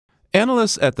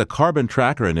Analysts at the Carbon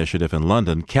Tracker Initiative in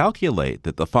London calculate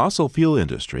that the fossil fuel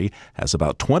industry has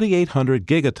about 2,800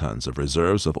 gigatons of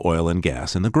reserves of oil and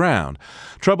gas in the ground.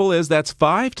 Trouble is, that's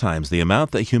 5 times the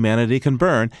amount that humanity can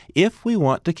burn if we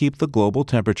want to keep the global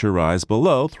temperature rise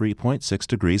below 3.6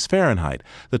 degrees Fahrenheit,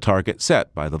 the target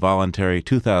set by the voluntary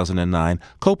 2009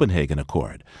 Copenhagen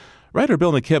Accord. Writer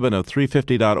Bill McKibben of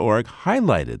 350.org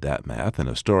highlighted that math in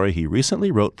a story he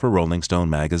recently wrote for Rolling Stone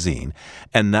magazine,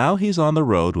 and now he's on the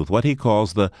road with what he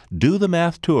calls the Do the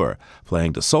Math Tour,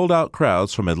 playing to sold-out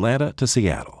crowds from Atlanta to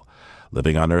Seattle.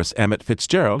 Living on Earth's Emmett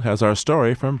FitzGerald has our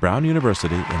story from Brown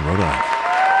University in Rhode Island.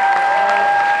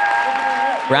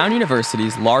 Brown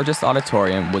University's largest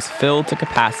auditorium was filled to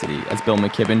capacity as Bill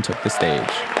McKibben took the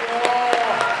stage.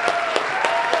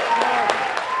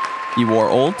 He wore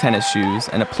old tennis shoes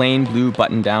and a plain blue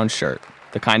button-down shirt,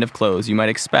 the kind of clothes you might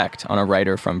expect on a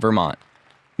writer from Vermont.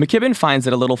 McKibben finds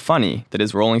it a little funny that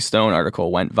his Rolling Stone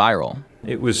article went viral.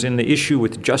 It was in the issue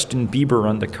with Justin Bieber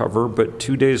on the cover, but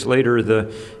 2 days later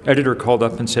the editor called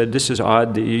up and said, "This is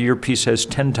odd, your piece has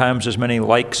 10 times as many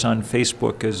likes on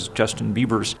Facebook as Justin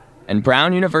Bieber's." And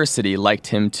Brown University liked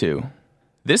him too.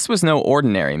 This was no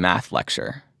ordinary math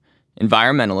lecture.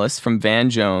 Environmentalists from Van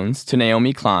Jones to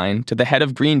Naomi Klein to the head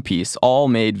of Greenpeace all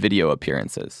made video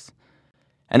appearances.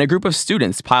 And a group of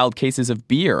students piled cases of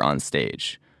beer on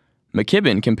stage.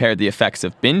 McKibben compared the effects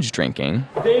of binge drinking.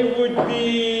 They would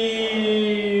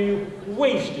be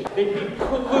wasted, they'd be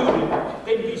polluted,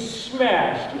 they'd be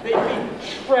smashed, they'd be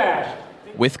trashed.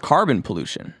 With carbon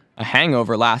pollution. A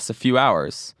hangover lasts a few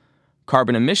hours.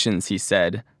 Carbon emissions, he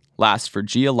said, last for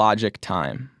geologic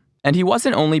time. And he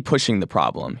wasn't only pushing the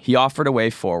problem, he offered a way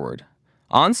forward.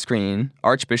 On screen,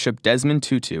 Archbishop Desmond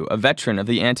Tutu, a veteran of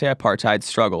the anti-apartheid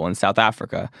struggle in South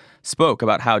Africa, spoke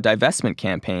about how divestment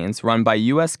campaigns run by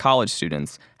U.S. college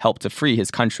students helped to free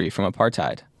his country from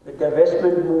apartheid. The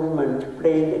divestment movement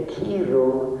played a key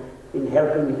role in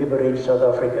helping liberate South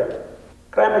Africa.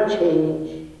 Climate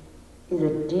change is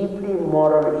a deeply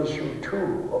moral issue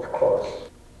too, of course.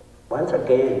 Once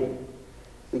again,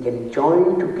 we can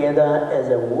join together as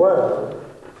a world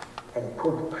and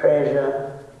put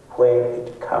pressure where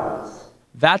it counts.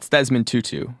 That's Desmond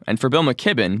Tutu, and for Bill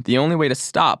McKibben, the only way to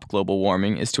stop global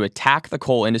warming is to attack the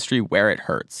coal industry where it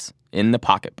hurts, in the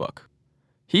pocketbook.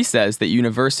 He says that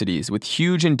universities with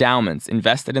huge endowments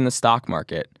invested in the stock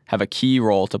market have a key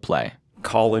role to play.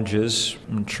 Colleges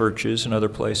and churches and other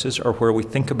places are where we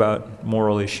think about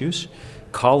moral issues.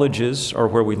 Colleges are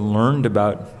where we learned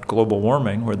about global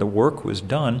warming, where the work was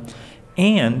done.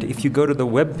 And if you go to the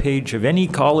webpage of any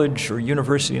college or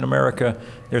university in America,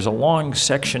 there's a long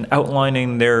section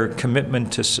outlining their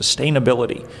commitment to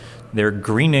sustainability. They're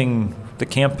greening the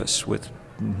campus with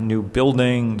new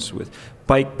buildings, with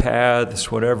bike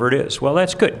paths, whatever it is. Well,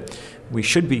 that's good. We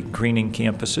should be greening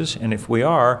campuses, and if we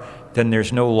are, then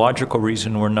there's no logical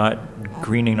reason we're not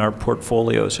greening our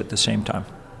portfolios at the same time.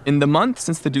 In the month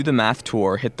since the Do the Math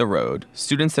tour hit the road,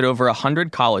 students at over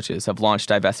 100 colleges have launched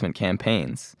divestment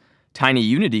campaigns. Tiny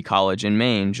Unity College in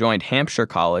Maine joined Hampshire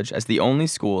College as the only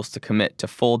schools to commit to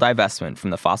full divestment from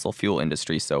the fossil fuel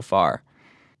industry so far.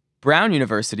 Brown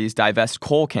University's Divest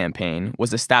Coal campaign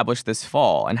was established this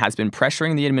fall and has been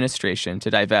pressuring the administration to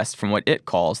divest from what it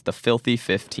calls the Filthy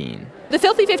 15. The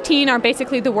Filthy 15 are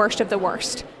basically the worst of the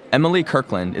worst. Emily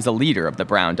Kirkland is a leader of the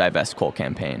Brown Divest Coal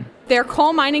campaign. They're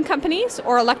coal mining companies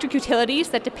or electric utilities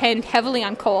that depend heavily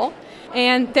on coal,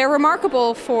 and they're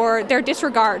remarkable for their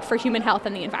disregard for human health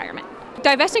and the environment.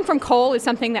 Divesting from coal is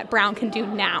something that Brown can do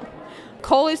now.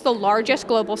 Coal is the largest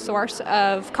global source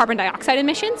of carbon dioxide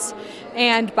emissions,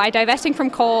 and by divesting from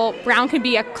coal, Brown can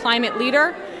be a climate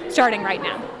leader starting right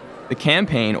now. The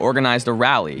campaign organized a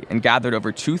rally and gathered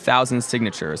over 2,000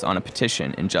 signatures on a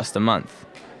petition in just a month.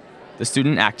 The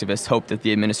student activists hope that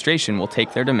the administration will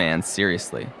take their demands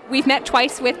seriously. We've met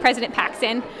twice with President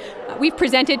Paxson. We've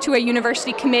presented to a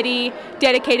university committee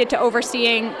dedicated to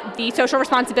overseeing the social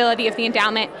responsibility of the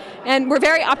endowment, and we're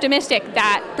very optimistic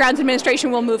that Brown's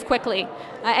administration will move quickly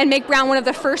and make Brown one of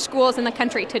the first schools in the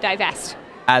country to divest.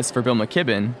 As for Bill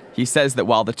McKibben, he says that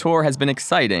while the tour has been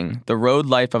exciting, the road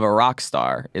life of a rock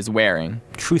star is wearing.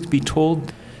 Truth be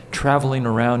told, traveling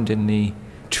around in the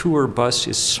tour bus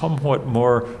is somewhat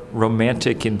more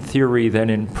romantic in theory than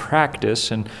in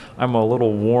practice, and I'm a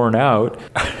little worn out.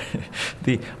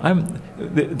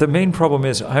 The main problem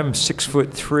is I'm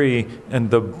 6'3",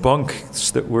 and the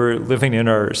bunks that we're living in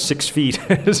are 6 feet.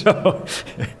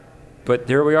 But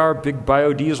there we are, big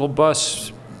biodiesel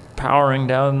bus powering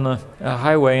down the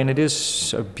highway, and it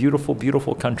is a beautiful,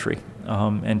 beautiful country.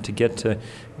 And to get to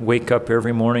wake up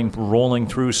every morning rolling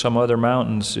through some other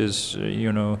mountains is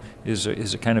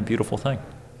a kind of beautiful thing.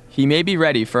 He may be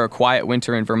ready for a quiet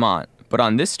winter in Vermont, but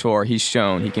on this tour he's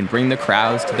shown he can bring the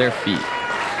crowds to their feet.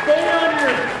 Stay on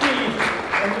your feet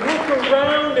and look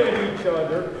around at each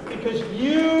other, because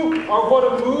you are what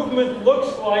a movement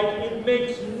looks like. It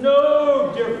makes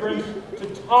no difference to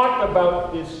talk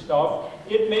about this stuff.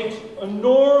 It makes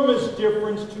enormous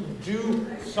difference to do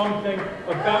something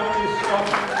about this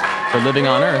stuff. For Living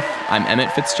on Earth, I'm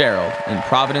Emmett FitzGerald in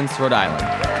Providence, Rhode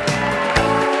Island.